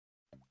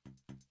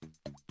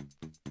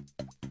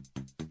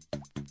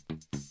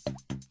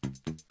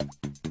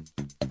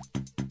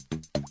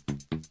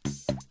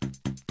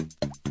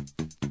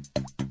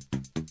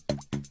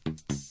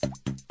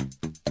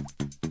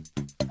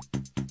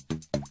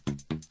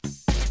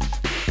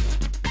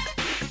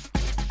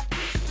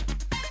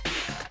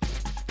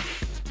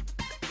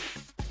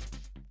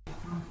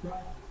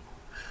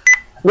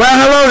Well,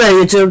 hello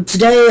there, YouTube.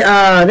 Today,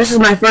 this is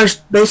my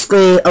first,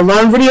 basically,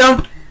 alone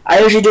video. I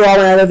usually do all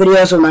my other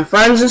videos with my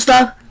friends and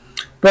stuff,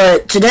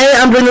 but today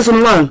I'm doing this one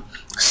alone.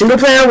 Single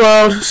player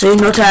world, see,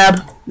 no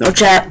tab, no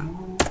chat.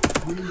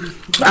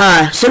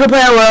 Single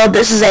player world,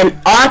 this is an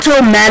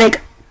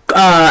automatic,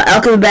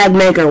 alchemy bag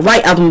maker,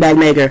 white alchemy bag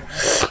maker.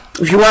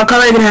 If you want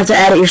color, you're gonna have to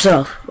add it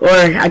yourself, or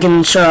I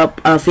can show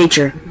up a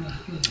feature.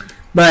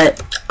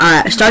 But,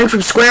 starting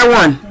from square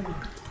one.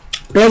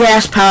 Big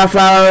ass power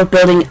flower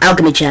building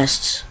alchemy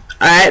chests.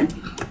 Alright?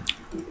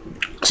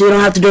 So you don't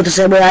have to do it the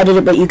same way I did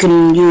it, but you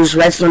can use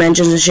redstone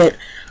engines and shit.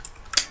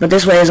 But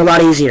this way is a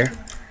lot easier.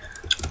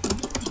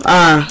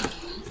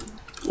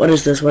 What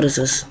is this? What is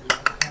this?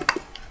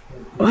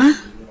 What?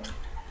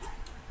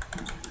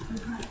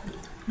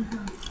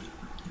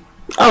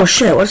 Oh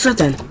shit, what's that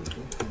then?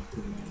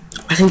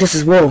 I think this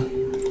is wool.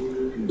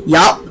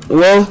 Yup,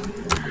 wool.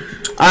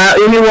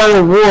 You need one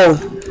with wool.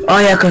 Oh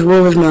yeah, because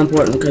wool is more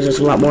important, because it's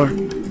a lot more.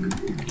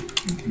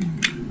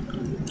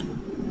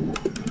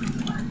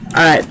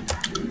 Alright,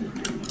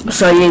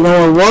 so you need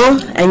one with wool,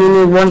 and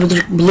you need one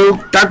with blue,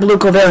 dark blue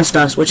covalent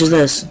stuff, which is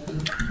this.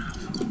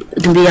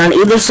 It can be on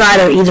either side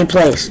or either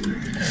place.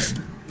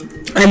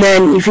 And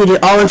then you feed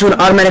it all into an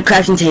automatic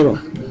crafting table.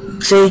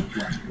 See?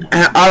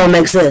 And it auto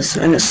makes this,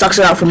 and it sucks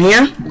it out from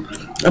here,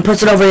 and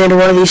puts it over into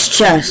one of these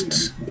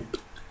chests.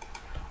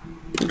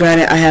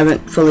 Granted, I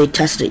haven't fully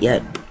tested it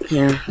yet.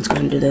 Here, let's go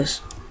ahead and do this.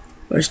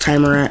 Where's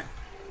timer at?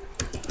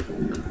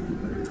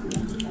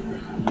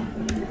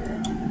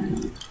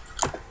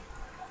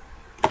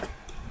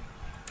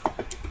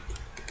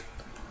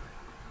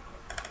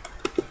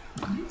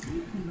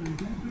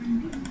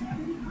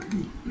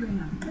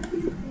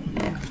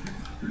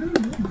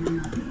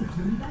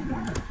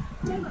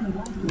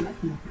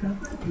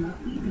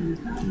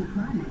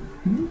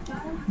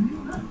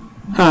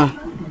 Huh.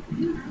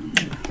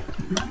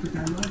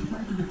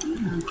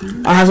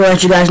 I'll have to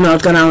let you guys know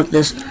what's going on with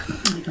this.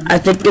 I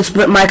think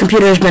my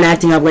computer's been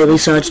acting up lately,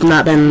 so it's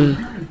not been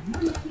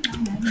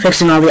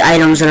fixing all the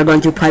items that are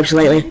going through pipes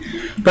lately.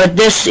 But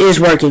this is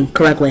working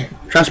correctly.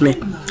 Trust me.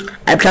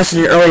 I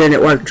tested it earlier and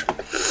it worked.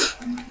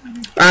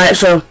 Alright,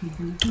 so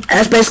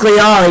that's basically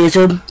all,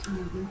 YouTube.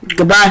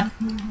 Goodbye.